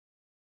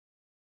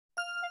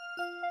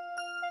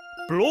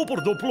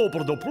Plopper de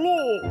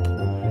Plop.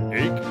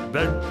 Ik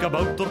ben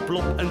Kabouter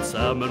Plop en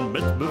samen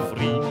met mijn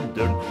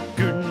vrienden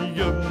kun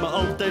je me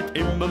altijd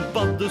in mijn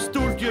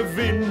paddenstoeltje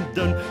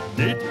vinden.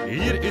 Dit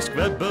hier is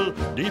Kwebbel,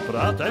 die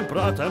praat en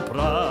praat en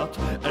praat.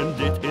 En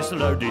dit is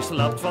Lui, die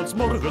slaapt van 's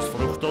morgens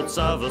vroeg tot 's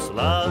avonds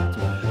laat.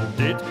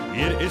 Dit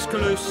hier is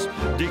Klus,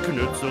 die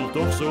knutselt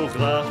toch zo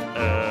graag.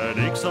 En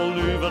ik zal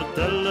nu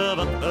vertellen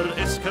wat er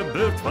is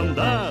gebeurd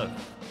vandaag.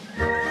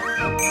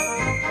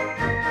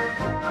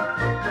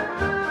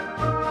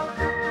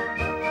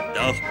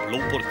 Dag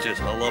ploppertjes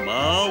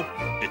allemaal.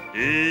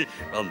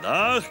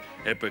 Vandaag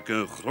heb ik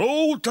een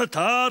grote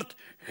taart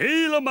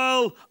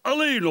helemaal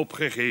alleen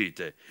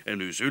opgegeten. En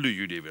nu zullen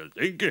jullie wel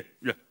denken,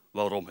 ja,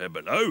 waarom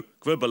hebben nou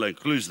Kwebbel en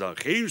Klus dan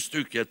geen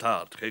stukje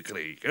taart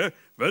gekregen?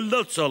 Wel,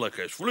 dat zal ik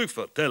eens vlug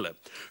vertellen.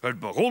 Het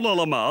begon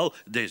allemaal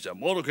deze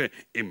morgen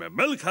in mijn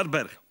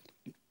melkherberg.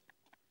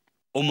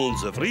 Om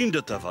onze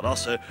vrienden te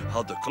verrassen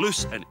hadden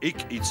Klus en ik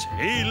iets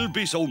heel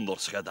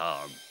bijzonders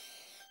gedaan.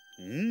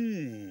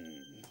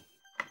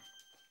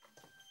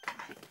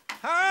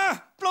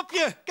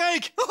 Plopje,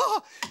 kijk.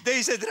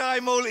 Deze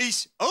draaimolen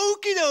is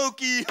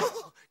okidoki.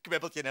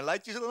 Kwebbeltje en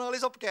Luidje zullen al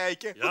eens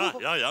opkijken.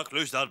 Ja,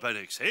 Klus, daar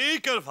ben ik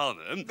zeker van.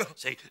 Hè.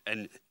 Zeg,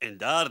 en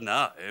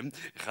daarna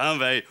gaan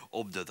wij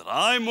op de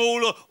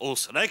draaimolen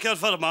ons lekker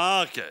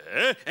vermaken.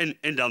 Hè.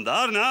 En dan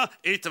daarna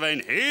eten wij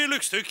een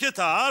heerlijk stukje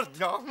taart.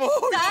 Ja,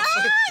 mooi.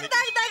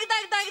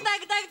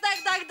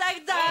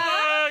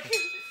 Dag.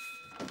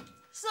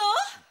 Zo,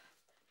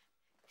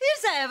 hier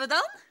zijn we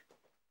dan.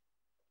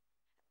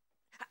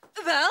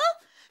 Wel,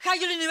 gaan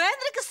jullie nu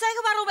eindelijk eens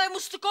zeggen waarom wij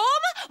moesten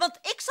komen? Want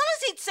ik zal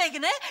eens iets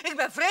zeggen, hè. Ik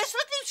ben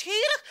vreselijk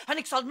nieuwsgierig en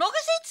ik zal nog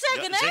eens iets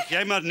zeggen, hè. Zeg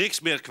jij maar niks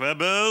meer,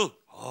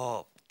 Kwebbel. Oh,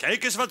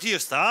 kijk eens wat hier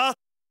staat.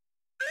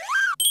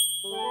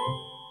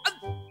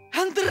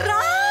 Een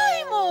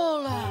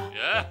draaimolen.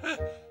 Ja,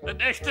 een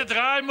echte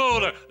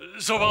draaimolen,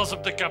 zoals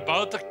op de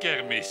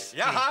kabouterkermis.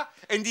 Ja,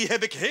 en die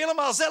heb ik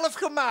helemaal zelf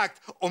gemaakt,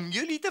 om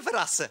jullie te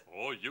verrassen.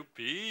 Oh,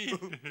 joepie.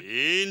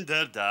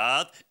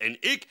 Inderdaad, en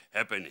ik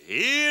heb een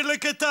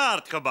heerlijke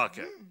taart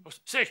gebakken.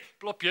 Zeg,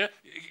 Plopje,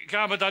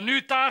 gaan we dan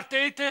nu taart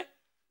eten?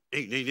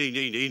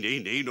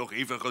 Nee, nog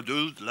even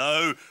geduld,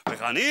 lui. We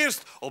gaan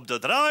eerst op de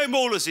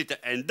draaimolen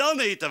zitten en dan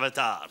eten we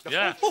taart.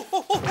 Ja.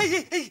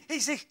 Hey,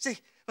 zeg.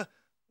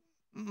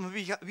 Maar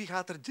wie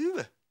gaat er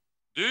duwen?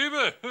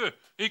 Duwen?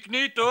 Ik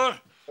niet,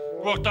 hoor.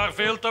 Ik word daar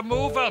veel te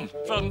moe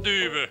van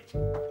duwen.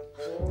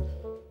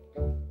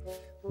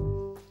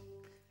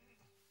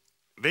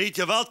 Weet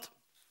je wat?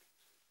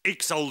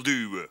 Ik zal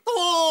duwen.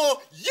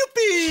 Oh,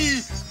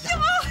 joepie!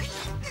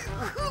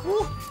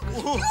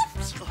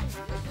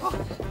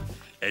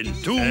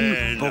 En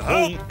toen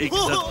begon ik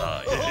te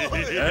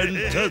draaien.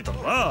 En te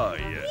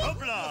draaien.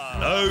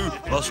 Lui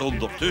was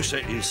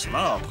ondertussen in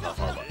slaap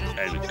gevallen.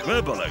 En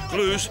Kwebbel en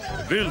Klus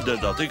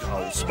wilden dat ik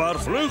alsmaar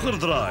vlugger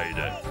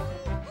draaide.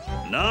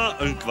 Na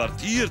een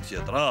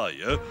kwartiertje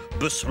draaien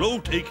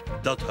besloot ik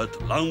dat het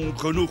lang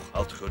genoeg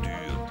had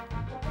geduurd.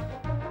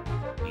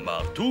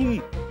 Maar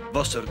toen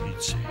was er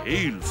iets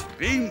heel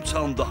vreemds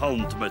aan de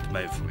hand met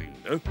mijn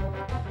vrienden.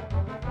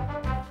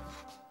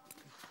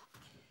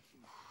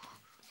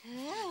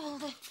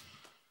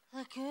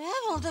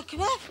 De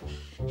kweb.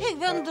 Ik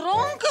ben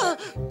dronken.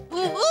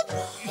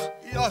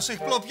 Ja,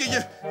 zeg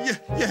Plopje,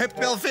 je hebt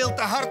wel veel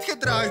te hard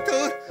gedraaid,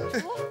 hoor.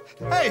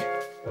 Hey,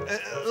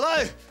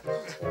 lui.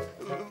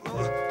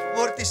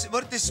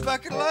 Word eens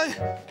wakker, lui.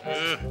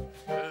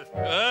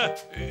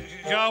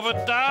 Gaan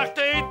we taart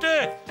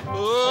eten?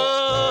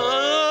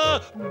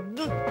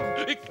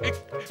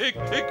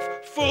 Ik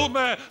voel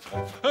me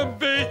een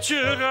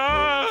beetje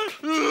raar.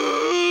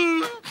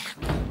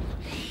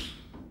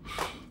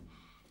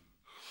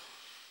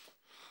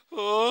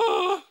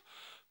 Oh,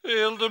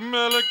 heel de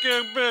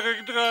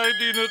melkherberg draait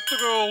in het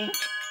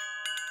rond.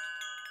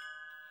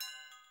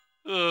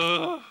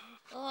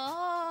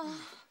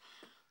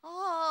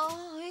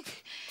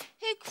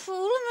 Ik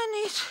voel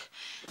me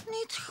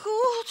niet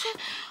goed.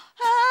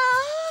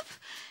 Help,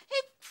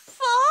 ik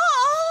val.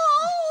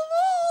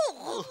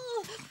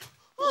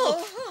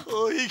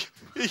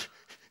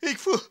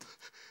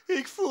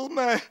 Ik voel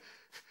mij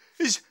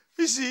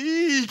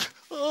ziek.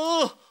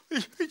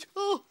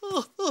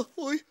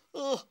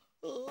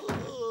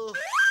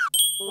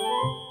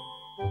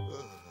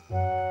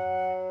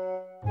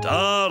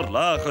 Daar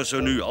lagen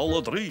ze nu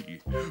alle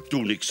drie,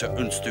 toen ik ze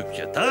een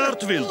stukje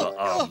taart wilde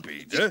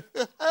aanbieden.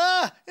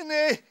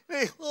 Nee,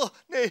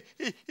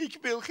 ik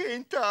wil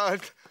geen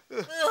taart.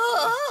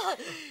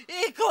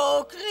 Ik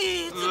ook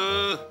niet.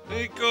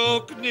 Ik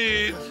ook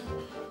niet.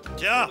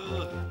 Tja,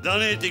 dan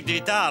eet ik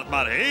die taart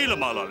maar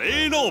helemaal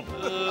alleen op.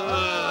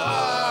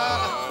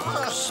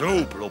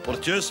 Zo,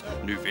 ploppertjes,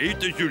 nu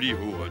weten jullie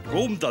hoe het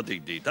komt dat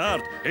ik die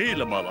taart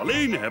helemaal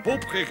alleen heb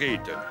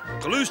opgegeten.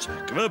 Klus,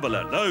 Kwebbel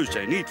en Lui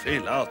zijn niet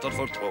veel later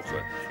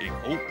vertrokken. Ik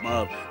hoop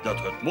maar dat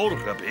het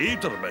morgen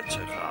beter met ze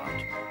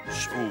gaat.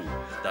 Zo,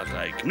 dan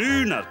ga ik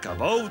nu naar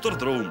Kabouter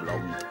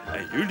Droomland.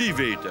 En jullie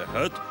weten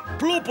het,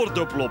 Plopper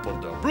de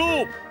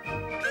Plop.